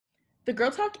The Girl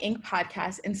Talk Inc.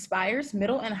 podcast inspires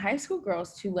middle and high school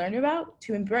girls to learn about,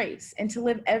 to embrace, and to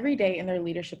live every day in their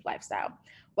leadership lifestyle.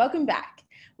 Welcome back.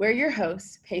 We're your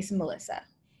hosts, Pace and Melissa.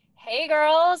 Hey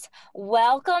girls,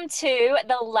 welcome to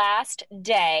the last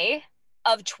day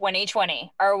of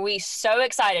 2020. Are we so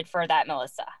excited for that,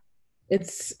 Melissa?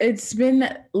 It's been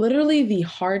literally the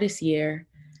hardest year,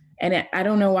 and I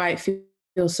don't know why it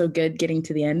feels so good getting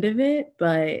to the end of it,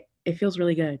 but it feels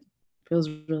really good. It feels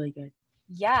really good.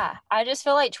 Yeah, I just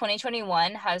feel like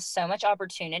 2021 has so much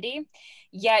opportunity,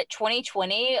 yet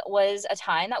 2020 was a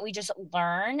time that we just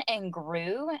learned and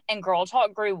grew, and Girl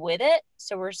Talk grew with it.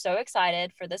 So we're so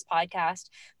excited for this podcast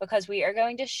because we are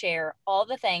going to share all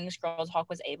the things Girl Talk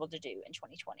was able to do in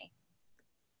 2020.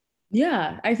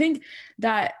 Yeah, I think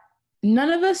that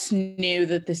none of us knew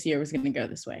that this year was going to go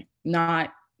this way.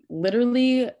 Not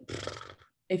literally,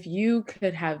 if you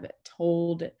could have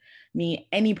told me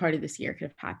any part of this year could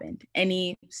have happened,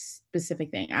 any specific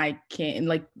thing, I can't,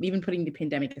 like even putting the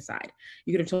pandemic aside,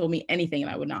 you could have told me anything and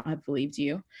I would not have believed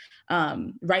you.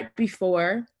 Right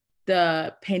before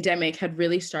the pandemic had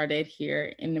really started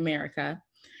here in America,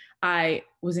 I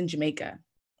was in Jamaica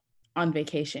on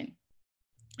vacation.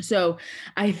 So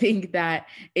I think that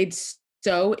it's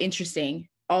so interesting,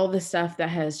 all the stuff that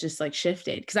has just like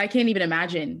shifted, because I can't even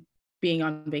imagine being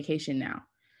on vacation now.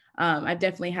 I've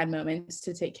definitely had moments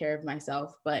to take care of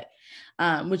myself, but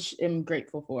which I'm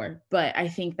grateful for. But I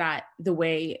think that the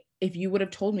way, if you would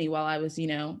have told me while I was,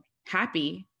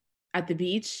 happy at the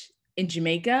beach in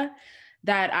Jamaica,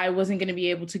 that I wasn't going to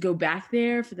be able to go back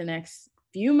there for the next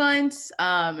few months,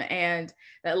 and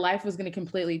that life was going to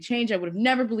completely change, I would have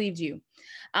never believed you.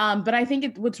 But I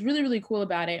think what's really, really cool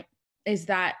about it is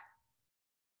that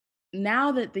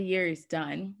now that the year is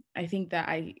done, I think that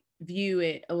I view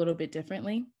it a little bit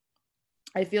differently.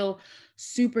 I feel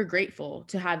super grateful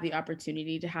to have the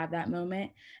opportunity to have that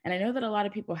moment. And I know that a lot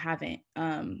of people haven't.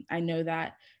 I know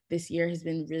that this year has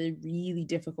been really, really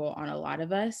difficult on a lot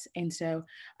of us. And so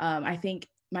I think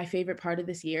my favorite part of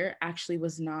this year actually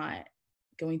was not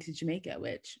going to Jamaica,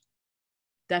 which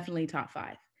definitely top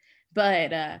 5.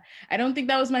 But I don't think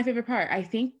that was my favorite part. I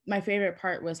think my favorite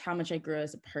part was how much I grew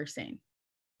as a person.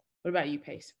 What about you,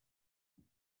 Pace?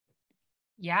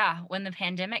 Yeah, when the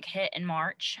pandemic hit in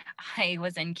March, I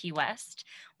was in Key West.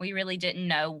 We really didn't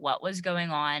know what was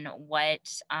going on, what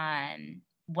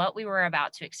we were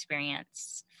about to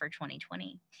experience for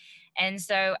 2020. And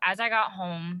so as I got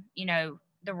home,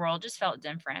 the world just felt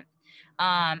different.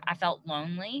 I felt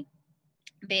lonely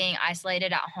being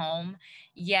isolated at home,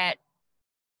 yet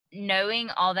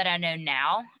knowing all that I know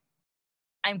now,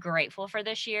 I'm grateful for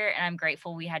this year and I'm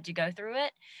grateful we had to go through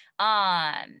it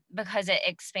because it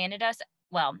expanded us.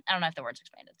 Well, I don't know if the word's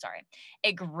expanded, sorry.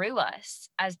 It grew us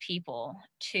as people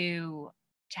to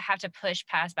have to push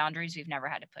past boundaries we've never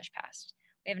had to push past.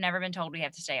 We have never been told we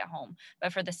have to stay at home,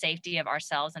 but for the safety of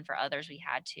ourselves and for others, we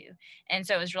had to. And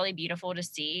so it was really beautiful to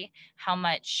see how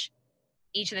much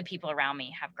each of the people around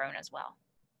me have grown as well.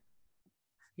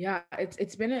 Yeah,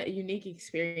 it's been a unique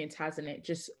experience, hasn't it?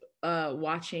 Just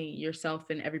watching yourself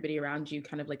and everybody around you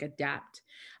kind of like adapt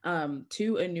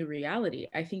to a new reality.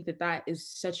 I think that is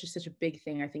such a big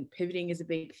thing. I think pivoting is a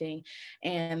big thing,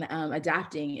 and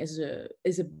adapting is a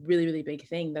really, really big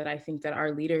thing that I think that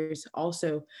our leaders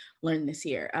also learned this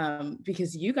year,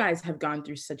 because you guys have gone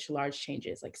through such large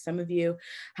changes. Like some of you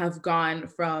have gone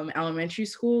from elementary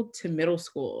school to middle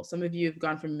school. Some of you have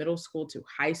gone from middle school to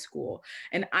high school.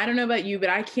 And I don't know about you, but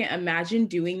I can't imagine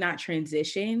doing that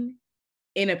transition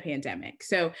in a pandemic.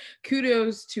 So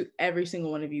kudos to every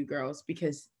single one of you girls,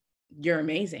 because you're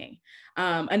amazing.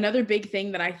 Another big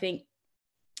thing that I think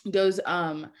goes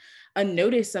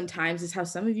unnoticed sometimes is how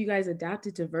some of you guys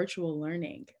adapted to virtual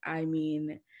learning. I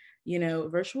mean,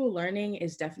 virtual learning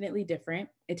is definitely different.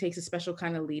 It takes a special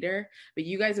kind of leader, but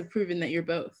you guys have proven that you're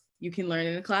both. You can learn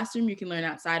in a classroom, you can learn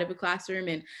outside of a classroom.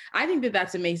 And I think that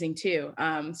that's amazing too.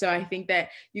 So I think that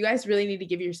you guys really need to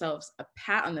give yourselves a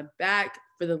pat on the back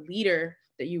for the leader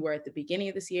that you were at the beginning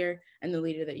of this year and the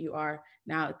leader that you are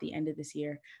now at the end of this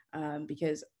year.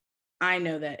 Because I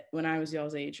know that when I was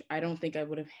y'all's age, I don't think I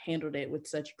would have handled it with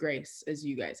such grace as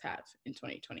you guys have in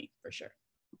 2020, for sure.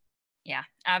 Yeah,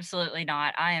 absolutely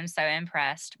not. I am so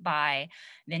impressed by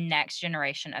the next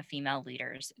generation of female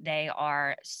leaders. They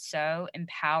are so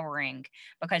empowering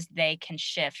because they can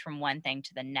shift from one thing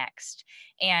to the next.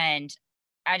 And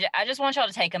I just want y'all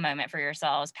to take a moment for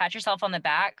yourselves, pat yourself on the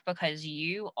back because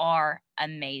you are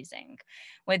amazing.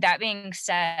 With that being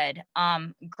said,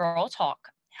 Girl Talk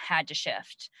had to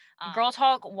shift. Girl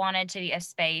Talk wanted to be a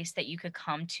space that you could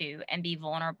come to and be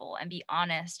vulnerable and be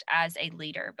honest as a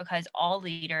leader, because all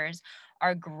leaders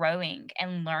are growing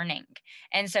and learning.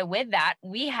 And so with that,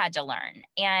 we had to learn,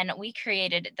 and we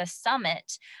created the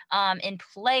summit in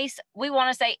place, we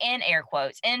want to say in air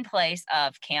quotes, in place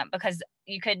of camp, because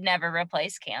you could never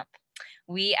replace camp.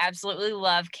 We absolutely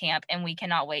love camp, and we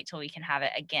cannot wait till we can have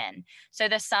it again. So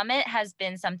the summit has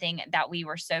been something that we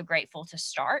were so grateful to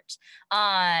start,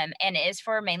 and it is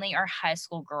for mainly our high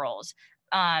school girls,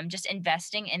 just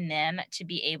investing in them to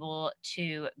be able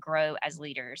to grow as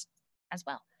leaders as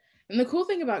well. And the cool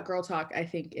thing about Girl Talk, I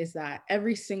think, is that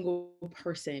every single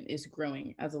person is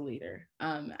growing as a leader.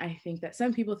 I think that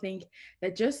some people think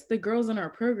that just the girls in our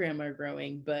program are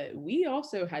growing, but we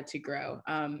also had to grow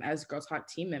as Girl Talk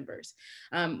team members.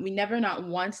 We never, not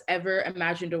once, ever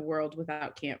imagined a world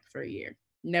without camp for a year.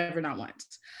 Never, not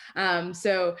once.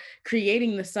 So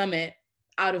creating the summit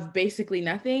out of basically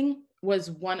nothing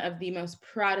was one of the most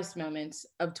proudest moments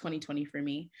of 2020 for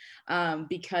me,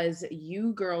 because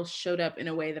you girls showed up in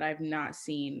a way that I've not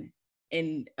seen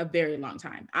in a very long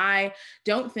time. I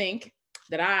don't think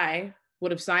that I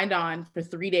would have signed on for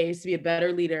 3 days to be a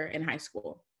better leader in high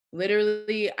school.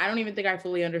 Literally, I don't even think I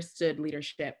fully understood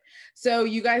leadership. So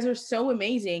you guys are so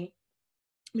amazing,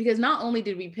 because not only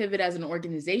did we pivot as an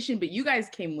organization, but you guys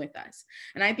came with us.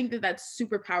 And I think that that's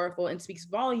super powerful and speaks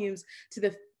volumes to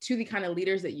the kind of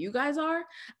leaders that you guys are,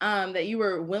 that you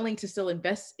were willing to still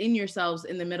invest in yourselves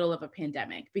in the middle of a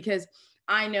pandemic, because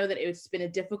I know that it's been a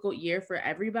difficult year for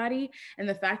everybody. And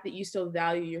the fact that you still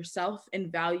value yourself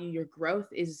and value your growth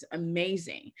is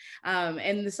amazing.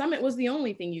 And the summit was the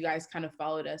only thing you guys kind of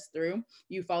followed us through.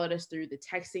 You followed us through the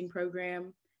texting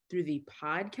program, through the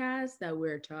podcast that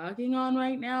we're talking on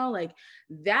right now. Like,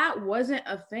 that wasn't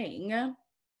a thing.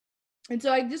 And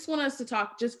so I just want us to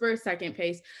talk just for a second,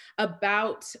 Pace,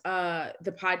 about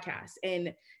the podcast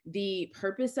and the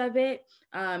purpose of it.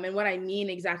 And what I mean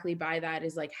exactly by that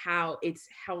is like how it's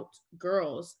helped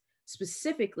girls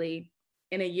specifically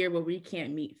in a year where we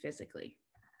can't meet physically.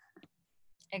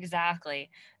 Exactly.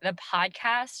 The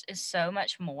podcast is so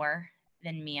much more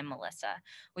than me and Melissa.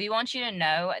 We want you to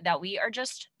know that we are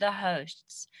just the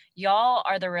hosts. Y'all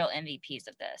are the real MVPs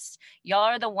of this. Y'all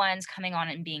are the ones coming on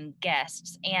and being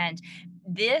guests. And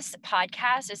this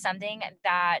podcast is something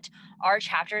that our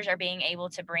chapters are being able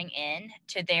to bring in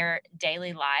to their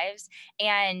daily lives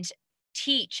and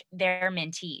teach their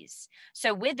mentees.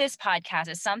 So with this podcast,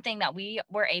 it's something that we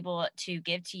were able to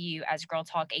give to you as Girl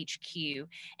Talk HQ,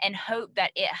 and hope that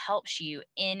it helps you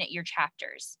in your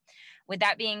chapters. With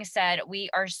that being said, we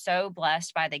are so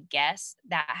blessed by the guests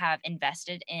that have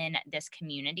invested in this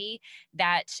community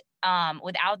that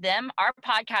without them, our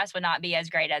podcast would not be as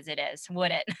great as it is,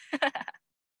 would it?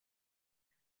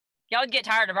 Y'all would get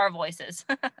tired of our voices.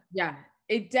 Yeah,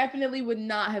 it definitely would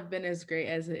not have been as great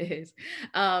as it is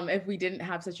if we didn't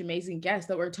have such amazing guests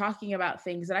that were talking about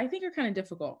things that I think are kind of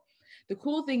difficult. The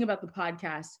cool thing about the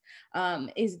podcast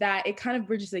is that it kind of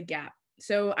bridges a gap.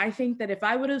 So I think that if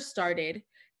I would have started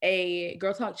a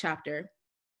Girl Talk chapter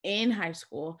in high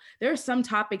school, there are some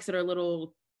topics that are a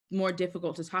little more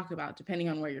difficult to talk about depending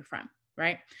on where you're from,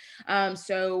 right?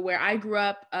 So where I grew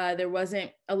up, there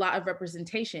wasn't a lot of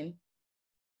representation.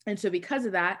 And so because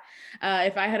of that,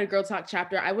 if I had a Girl Talk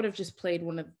chapter, I would have just played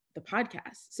one of the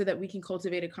podcasts so that we can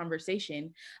cultivate a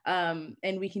conversation,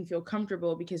 and we can feel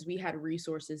comfortable because we had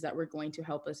resources that were going to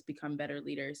help us become better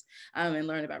leaders, and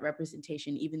learn about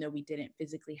representation, even though we didn't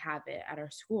physically have it at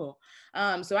our school.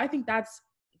 So I think that's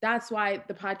why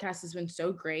the podcast has been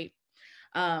so great.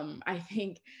 I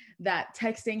think that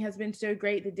texting has been so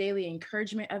great, the daily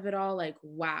encouragement of it all. Like,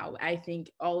 wow, I think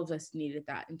all of us needed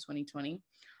that in 2020.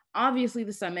 Obviously,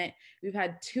 the summit, we've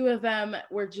had 2 of them.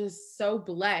 We're just so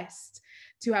blessed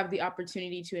to have the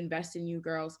opportunity to invest in you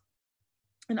girls.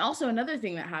 And also another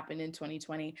thing that happened in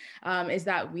 2020 is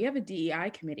that we have a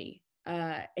DEI committee,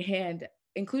 and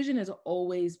inclusion has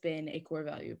always been a core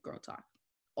value of Girl Talk.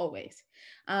 Always.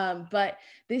 But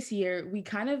this year, we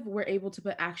kind of were able to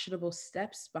put actionable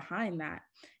steps behind that.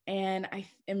 And I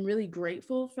am really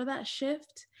grateful for that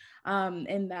shift,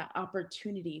 and that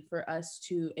opportunity for us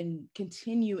to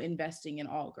continue investing in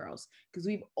all girls, because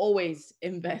we've always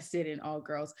invested in all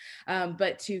girls,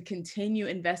 but to continue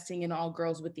investing in all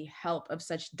girls with the help of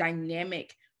such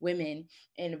dynamic women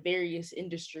in various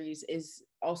industries is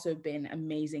also been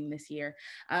amazing this year.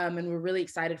 And we're really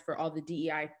excited for all the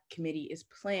DEI committee is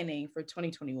planning for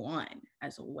 2021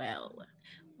 as well.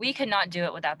 we could not do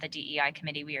it without the DEI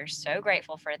committee. We are so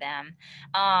grateful for them.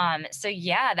 So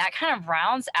yeah, that kind of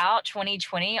rounds out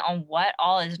 2020 on what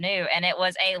all is new. And it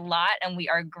was a lot, and we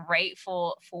are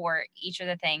grateful for each of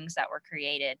the things that were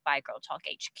created by Girl Talk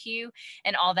HQ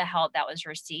and all the help that was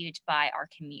received by our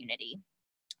community.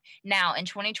 Now, in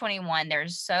 2021,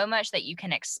 there's so much that you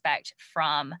can expect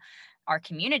from our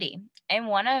community. And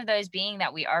one of those being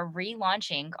that we are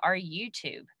relaunching our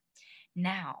YouTube.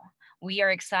 Now, we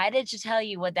are excited to tell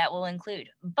you what that will include,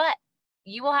 but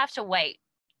you will have to wait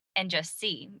and just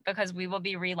see, because we will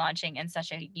be relaunching in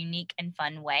such a unique and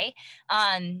fun way.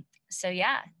 So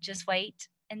yeah, just wait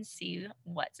and see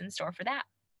what's in store for that.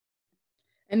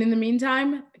 And in the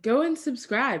meantime, go and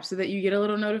subscribe so that you get a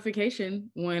little notification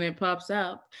when it pops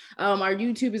up. Our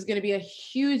YouTube is going to be a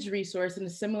huge resource in a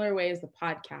similar way as the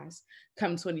podcast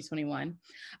come 2021.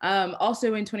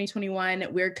 Also in 2021,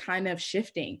 we're kind of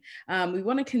shifting. We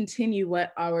want to continue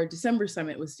what our December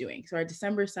Summit was doing. So our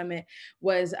December Summit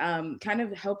was kind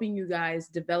of helping you guys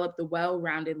develop the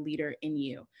well-rounded leader in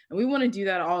you. And we want to do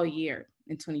that all year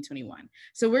in 2021.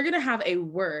 So we're going to have a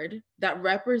word that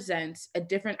represents a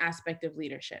different aspect of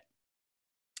leadership.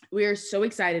 We are so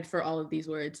excited for all of these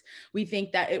words. We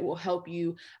think that it will help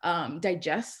you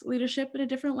digest leadership in a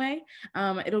different way.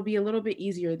 It'll be a little bit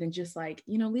easier than just like,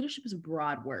 leadership is a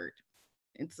broad word.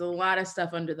 It's a lot of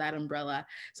stuff under that umbrella.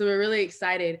 So we're really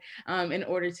excited in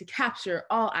order to capture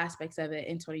all aspects of it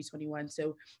in 2021.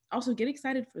 So also get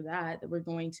excited for that we're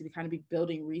going to kind of be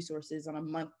building resources on a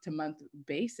month-to-month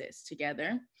basis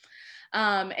together.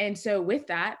 And so with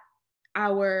that,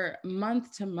 our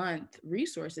month-to-month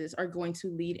resources are going to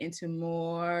lead into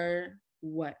more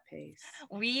what, Pace?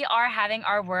 We are having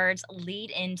our words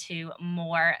lead into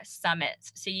more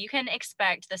summits. So you can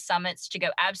expect the summits to go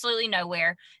absolutely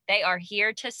nowhere. They are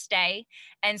here to stay.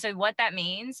 And so what that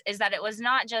means is that it was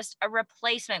not just a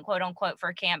replacement, quote unquote,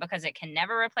 for camp, because it can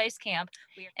never replace camp.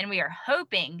 And we are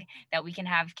hoping that we can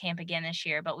have camp again this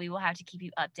year, but we will have to keep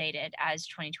you updated as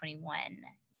 2021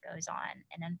 goes on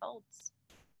and unfolds.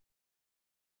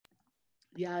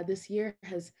 Yeah, this year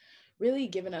has really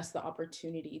given us the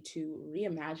opportunity to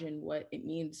reimagine what it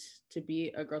means to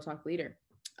be a Girl Talk leader.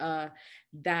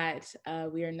 That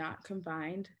we are not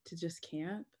confined to just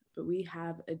camp, but we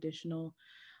have additional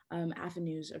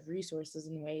avenues of resources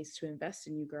and ways to invest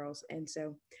in you girls. And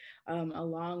so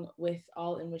along with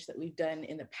all in which that we've done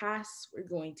in the past, we're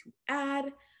going to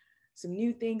add some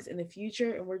new things in the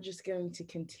future, and we're just going to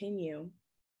continue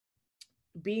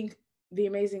being the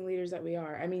amazing leaders that we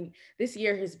are. I mean, this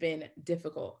year has been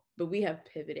difficult, but we have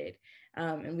pivoted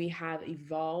and we have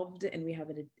evolved and we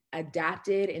have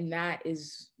adapted, and that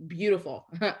is beautiful.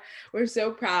 We're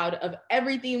so proud of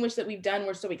everything which that we've done.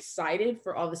 We're so excited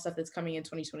for all the stuff that's coming in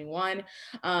 2021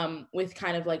 with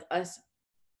kind of like us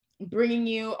bringing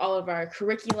you all of our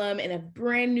curriculum in a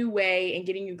brand new way and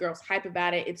getting you girls hype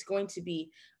about it. It's going to be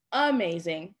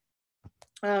amazing.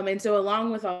 And so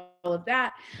along with all of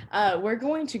that, we're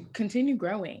going to continue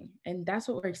growing. And that's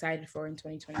what we're excited for in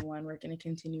 2021. We're going to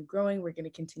continue growing. We're going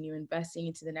to continue investing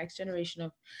into the next generation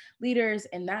of leaders.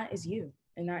 And that is you.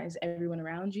 And that is everyone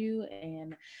around you.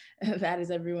 And that is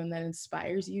everyone that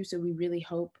inspires you. So we really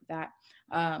hope that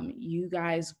you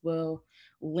guys will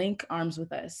link arms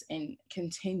with us and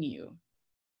continue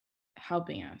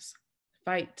helping us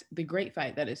fight the great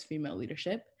fight that is female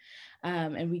leadership.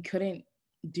 And we couldn't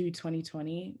do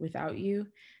 2020 without you.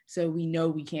 So we know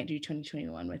we can't do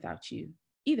 2021 without you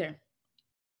either.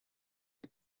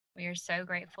 We are so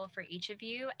grateful for each of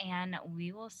you, and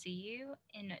we will see you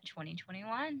in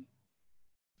 2021.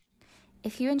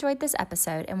 If you enjoyed this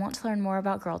episode and want to learn more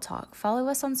about Girl Talk, follow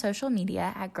us on social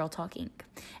media at Girl Talk Inc.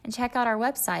 and check out our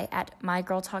website at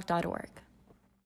mygirltalk.org.